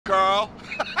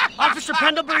Officer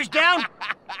Pendlebury's down.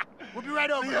 We'll be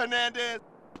right over. Hernandez.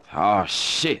 Oh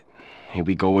shit, here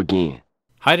we go again.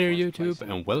 Hi there YouTube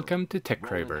and welcome to Tech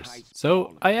Cravers.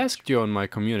 So, I asked you on my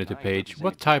community page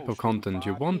what type of content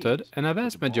you wanted, and a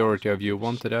vast majority of you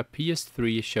wanted a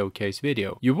PS3 showcase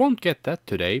video. You won't get that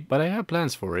today, but I have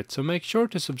plans for it, so make sure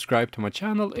to subscribe to my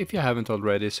channel if you haven't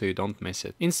already so you don't miss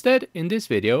it. Instead, in this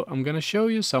video I'm gonna show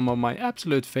you some of my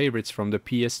absolute favorites from the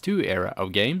PS2 era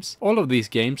of games. All of these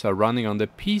games are running on the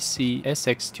PC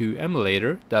SX2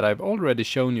 emulator that I've already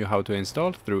shown you how to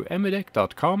install through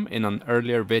emudeck.com in an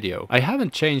earlier video. I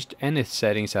haven't changed any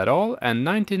settings at all, and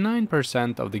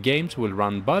 99% of the games will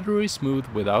run buttery smooth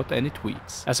without any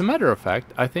tweaks. As a matter of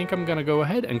fact, I think I'm gonna go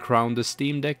ahead and crown the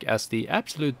Steam Deck as the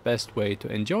absolute best way to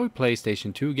enjoy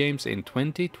PlayStation 2 games in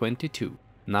 2022.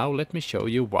 Now let me show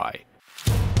you why.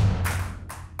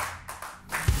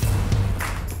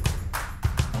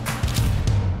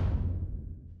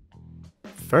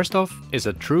 First off is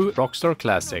a true Rockstar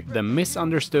classic, the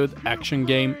misunderstood action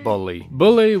game Bully.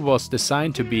 Bully was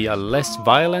designed to be a less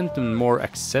violent and more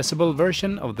accessible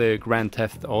version of the Grand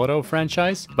Theft Auto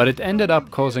franchise, but it ended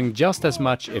up causing just as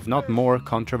much, if not more,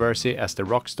 controversy as the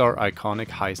Rockstar iconic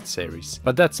heist series.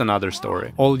 But that's another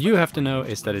story. All you have to know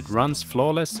is that it runs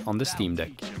flawless on the Steam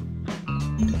Deck.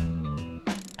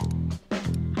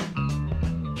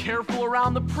 Careful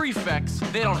around the prefects,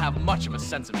 they don't have much of a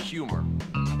sense of humor.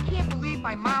 I can't believe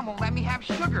my mom won't let me have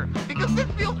sugar because this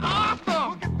feels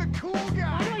awesome! Look at the cool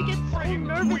guy! Why do I get so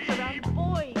nervous about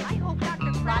boys? I hope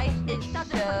Dr. Life doesn't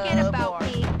forget about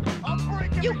me.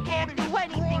 You can't do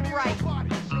anything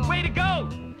right. Way to go,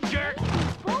 jerk!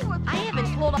 I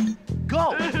haven't told him.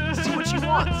 Go! See what she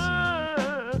wants!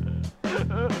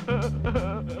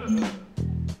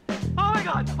 Oh my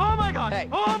god! Oh my god! Hey.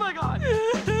 Oh my god!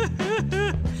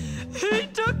 He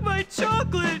took my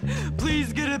chocolate!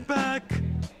 Please get it back!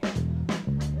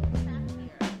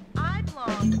 I'm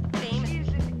long, famous.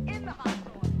 In the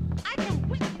hospital. I can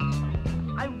witness.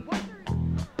 I wonder.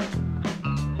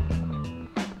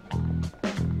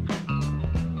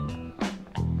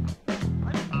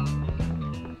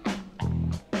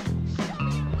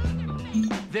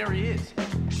 There he is.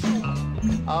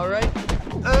 All right.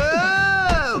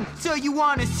 Oh! So you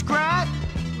want to scrap?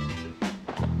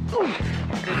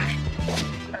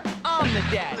 I'm the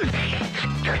daddy.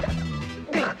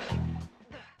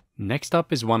 Next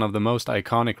up is one of the most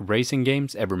iconic racing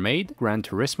games ever made, Gran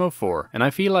Turismo 4. And I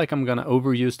feel like I'm gonna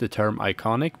overuse the term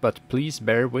iconic, but please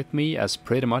bear with me as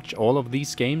pretty much all of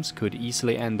these games could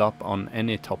easily end up on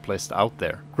any top list out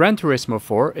there. Gran Turismo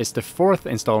 4 is the fourth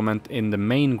installment in the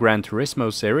main Gran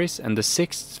Turismo series and the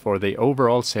sixth for the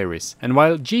overall series. And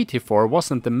while GT4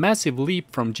 wasn't the massive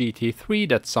leap from GT3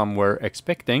 that some were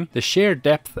expecting, the sheer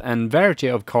depth and variety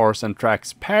of cars and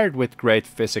tracks paired with great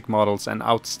physics models and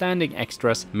outstanding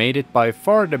extras made it by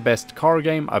far the best car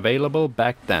game available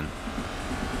back then.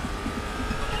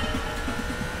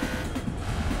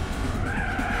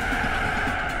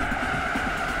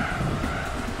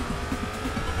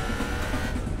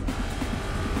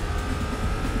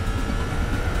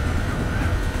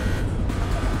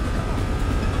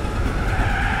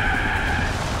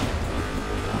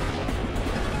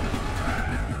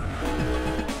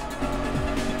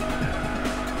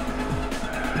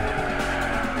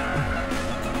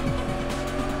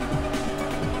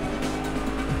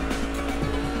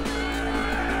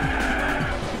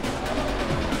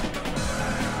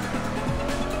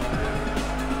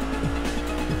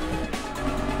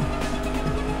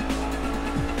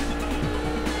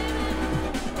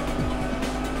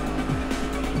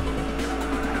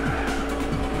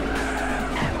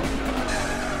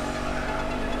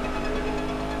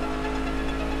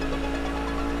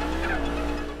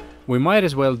 We might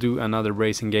as well do another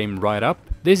racing game right up.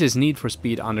 This is Need for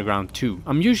Speed Underground 2.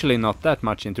 I'm usually not that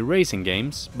much into racing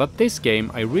games, but this game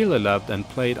I really loved and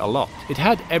played a lot. It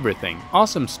had everything: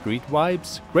 awesome street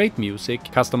vibes, great music,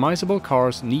 customizable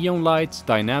cars, neon lights,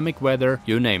 dynamic weather,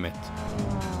 you name it.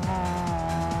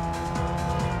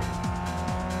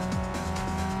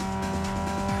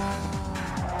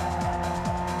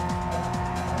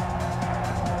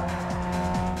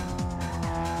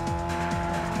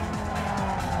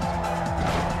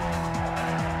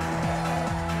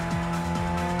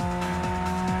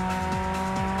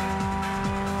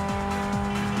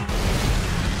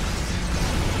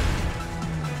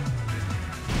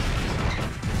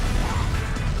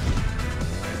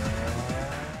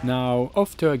 Now,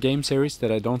 off to a game series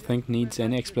that I don't think needs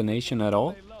any explanation at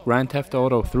all. Grand Theft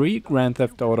Auto 3, Grand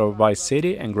Theft Auto Vice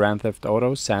City and Grand Theft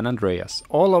Auto San Andreas,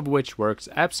 all of which works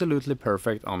absolutely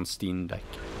perfect on Steam Deck.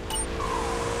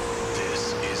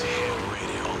 This is Hit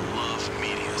Radio Love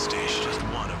Media Station, just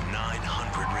one of 9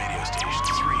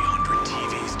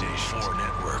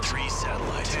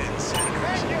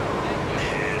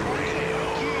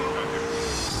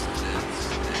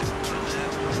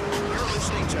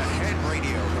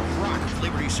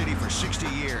 Free City for 60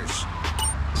 years.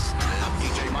 I'm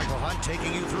DJ Michael Hunt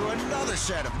taking you through another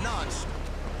set of nuts.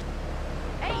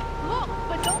 Hey, look,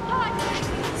 but don't touch.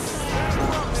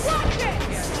 Watch it!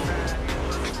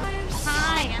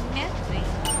 Hi, I'm Missy.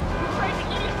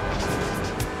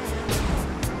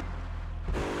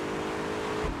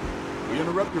 We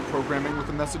interrupt your programming with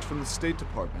a message from the State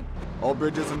Department. All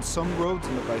bridges and some roads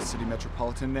in the Vice City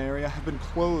metropolitan area have been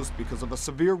closed because of a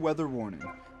severe weather warning.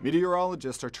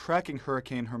 Meteorologists are tracking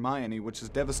Hurricane Hermione, which has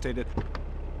devastated...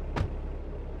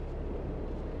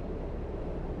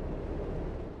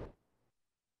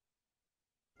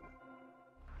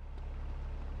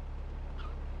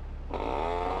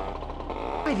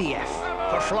 IVF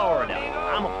for Florida.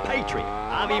 I'm a patriot.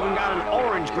 I've even got an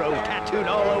orange grove tattooed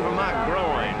all over my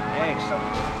groin.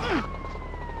 Excellent.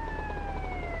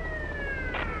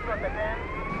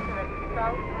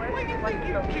 Where do you think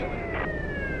you're killing?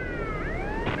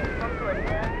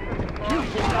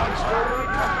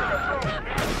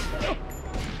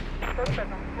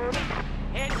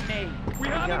 Hit me. We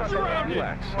have him surrounded.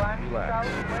 Relax. Relax.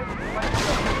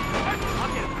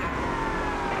 I'll get him down.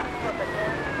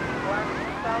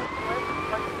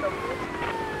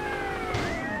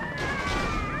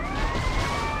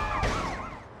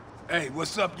 Hey,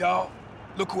 what's up, y'all?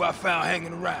 Look who I found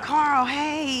hanging around. Carl,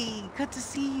 hey, good to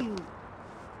see you.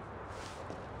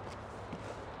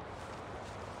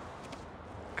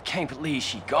 I can't believe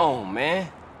she gone,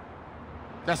 man.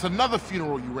 That's another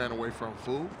funeral you ran away from,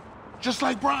 fool. Just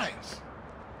like Brian's.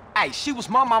 Hey, she was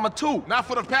my mama too. Not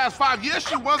for the past 5 years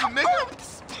she wasn't,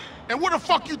 nigga. And where the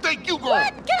fuck you think you going?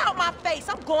 What? Get out my face.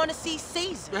 I'm going to see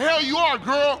Caesar. The hell you are,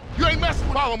 girl. You ain't messing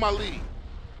with all of my lead.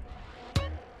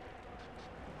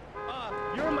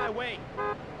 You're in my way.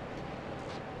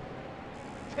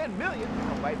 10 million?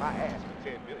 I'll wipe my ass for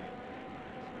 10 million.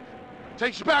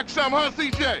 Takes you back some, huh,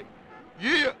 CJ?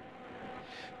 Yeah.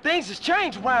 Things has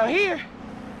changed around here.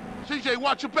 CJ,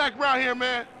 watch your back around here,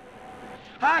 man.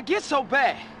 How'd I get so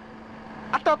bad?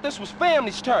 I thought this was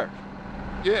family's turf.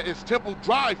 Yeah, it's Temple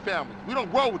Drive family. We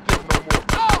don't roll with them no more.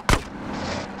 Oh!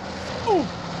 Ooh!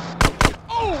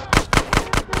 Ooh!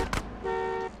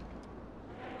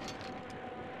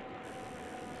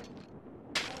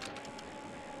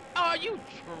 Oh, you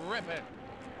tripping.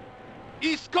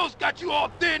 East Coast got you all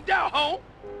thinned out, home.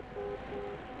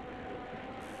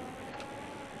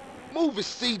 Move it,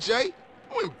 CJ.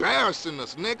 You embarrassing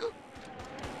us, nigga.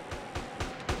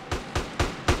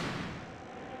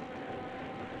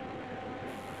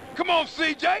 Come on,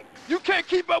 CJ. You can't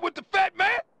keep up with the fat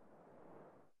man.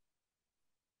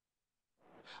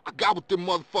 I got with them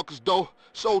motherfuckers, though.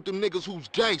 Sold them niggas who's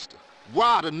gangster.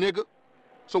 Rider, nigga.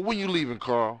 So when you leaving,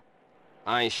 Carl?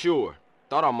 I ain't sure.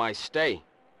 Thought I might stay.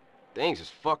 Things is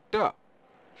fucked up.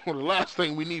 Well, the last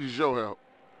thing we need is your help.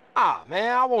 Ah,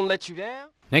 man, I won't let you down.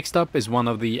 Next up is one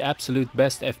of the absolute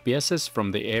best FPSs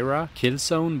from the era,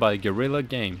 Killzone by Guerrilla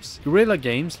Games. Guerrilla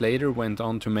Games later went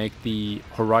on to make the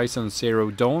Horizon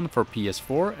Zero Dawn for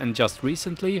PS4 and just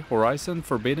recently Horizon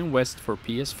Forbidden West for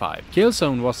PS5.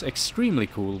 Killzone was extremely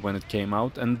cool when it came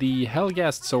out, and the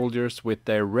hellgassed soldiers with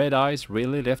their red eyes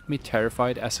really left me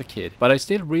terrified as a kid, but I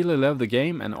still really love the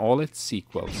game and all its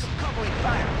sequels.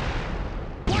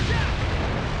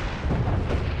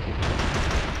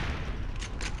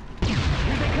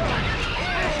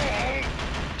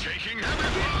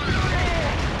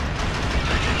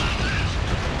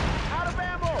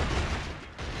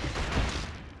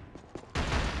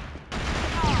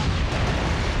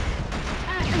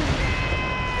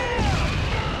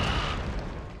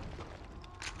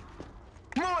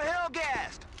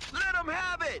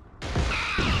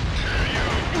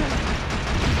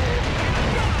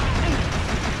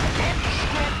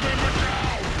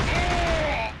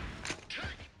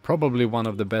 Probably one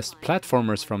of the best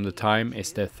platformers from the time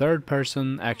is the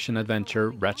third-person action-adventure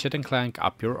Ratchet and Clank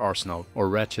Up Your Arsenal, or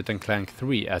Ratchet and Clank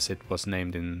 3 as it was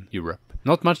named in Europe.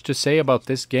 Not much to say about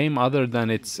this game other than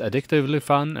it's addictively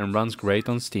fun and runs great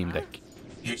on Steam Deck.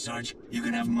 Hey Sarge, you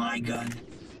can have my gun.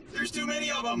 There's too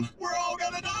many of them! We're all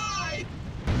gonna die!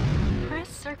 Press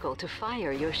circle to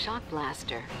fire your shock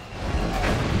blaster.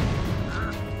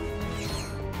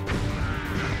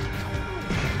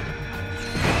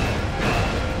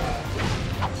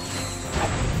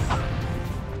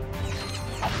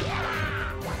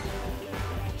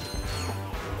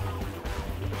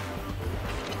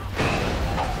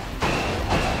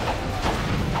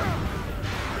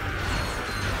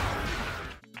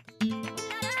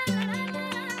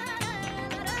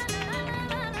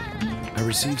 I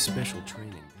received special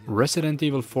training. Resident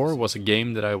Evil 4 was a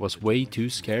game that I was way too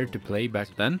scared to play back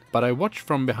then, but I watched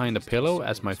from behind a pillow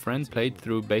as my friend played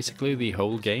through basically the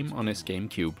whole game on his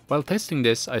GameCube. While testing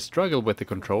this, I struggled with the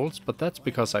controls, but that's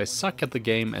because I suck at the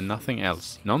game and nothing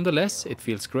else. Nonetheless, it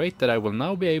feels great that I will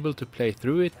now be able to play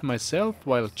through it myself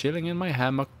while chilling in my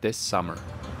hammock this summer.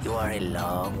 You are a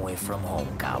long way from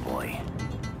home, cowboy.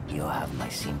 You have my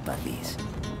sympathies.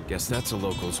 Guess that's a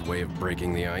local's way of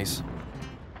breaking the ice.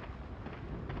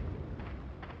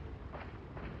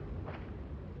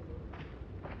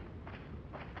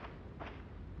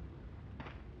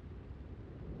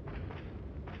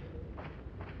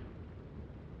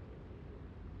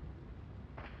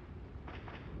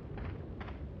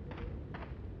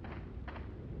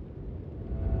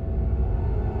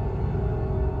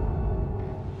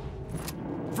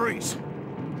 Freeze!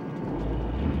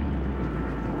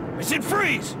 I said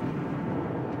freeze!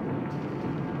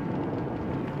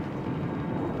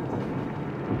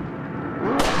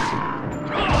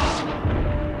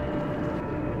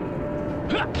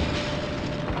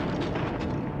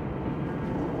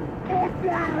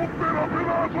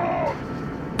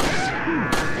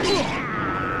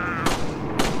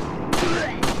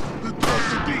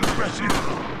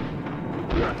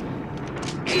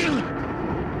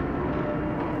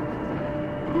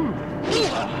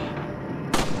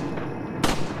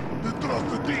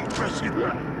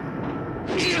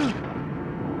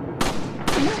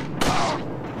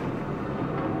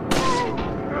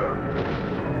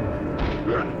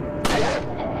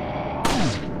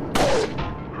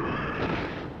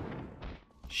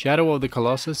 Shadow of the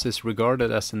Colossus is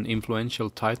regarded as an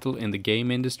influential title in the game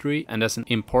industry and as an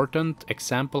important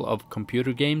example of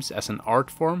computer games as an art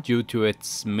form due to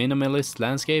its minimalist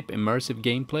landscape, immersive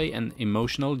gameplay and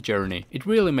emotional journey. It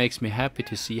really makes me happy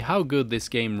to see how good this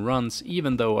game runs,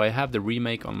 even though I have the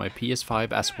remake on my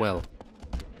PS5 as well.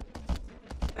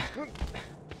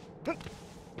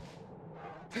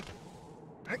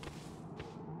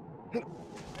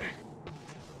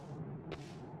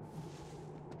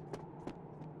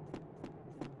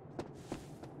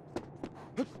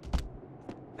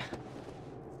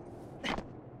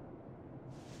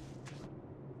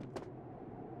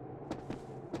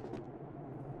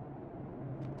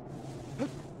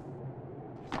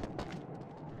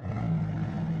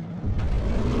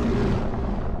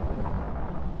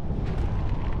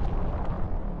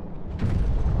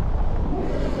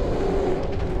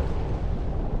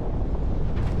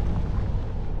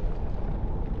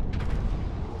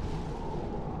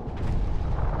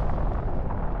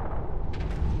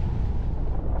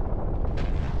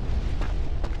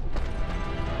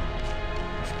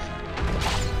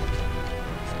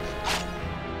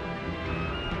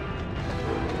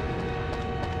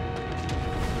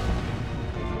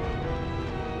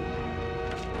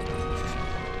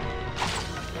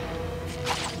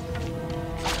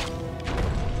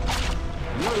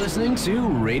 Listening to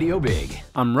Radio Big.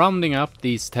 I'm rounding up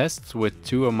these tests with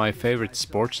two of my favorite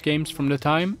sports games from the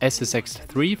time, SSX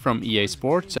 3 from EA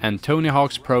Sports and Tony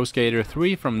Hawk's Pro Skater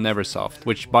 3 from Neversoft,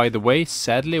 which by the way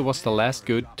sadly was the last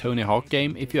good Tony Hawk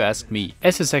game if you ask me.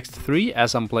 SSX 3,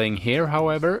 as I'm playing here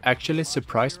however, actually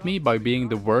surprised me by being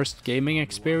the worst gaming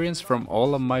experience from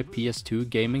all of my PS2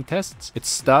 gaming tests. It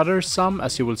stutters some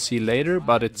as you will see later,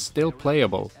 but it's still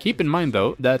playable. Keep in mind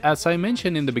though that as I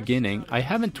mentioned in the beginning, I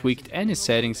haven't tweaked any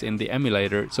settings in the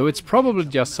emulator, so it's probably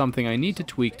just something I need to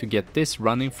tweak to get this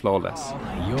running flawless.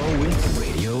 You're with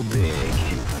Radio Big.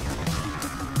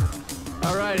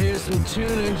 Alright, here's some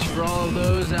tunage for all of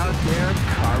those out there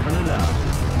carving it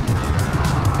up.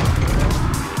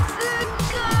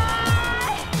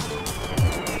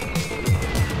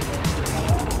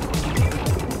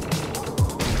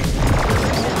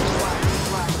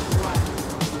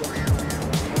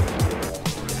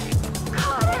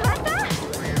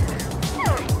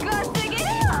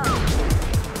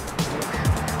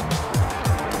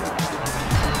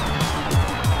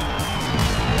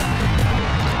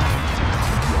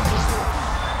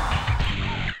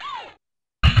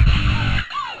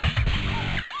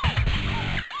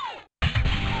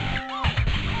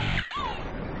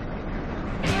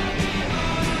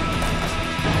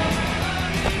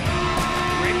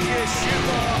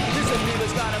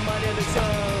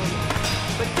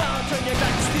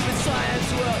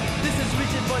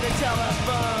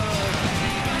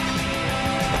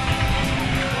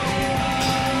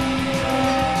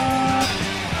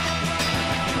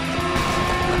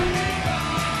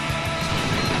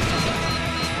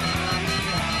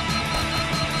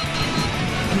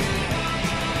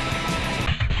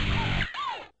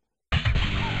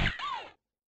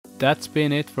 That's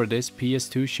been it for this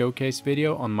PS2 showcase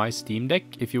video on my Steam Deck.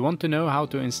 If you want to know how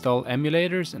to install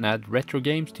emulators and add retro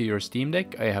games to your Steam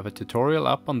Deck, I have a tutorial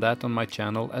up on that on my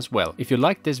channel as well. If you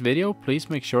liked this video,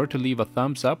 please make sure to leave a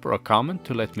thumbs up or a comment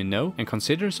to let me know, and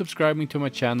consider subscribing to my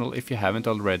channel if you haven't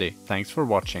already. Thanks for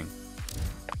watching.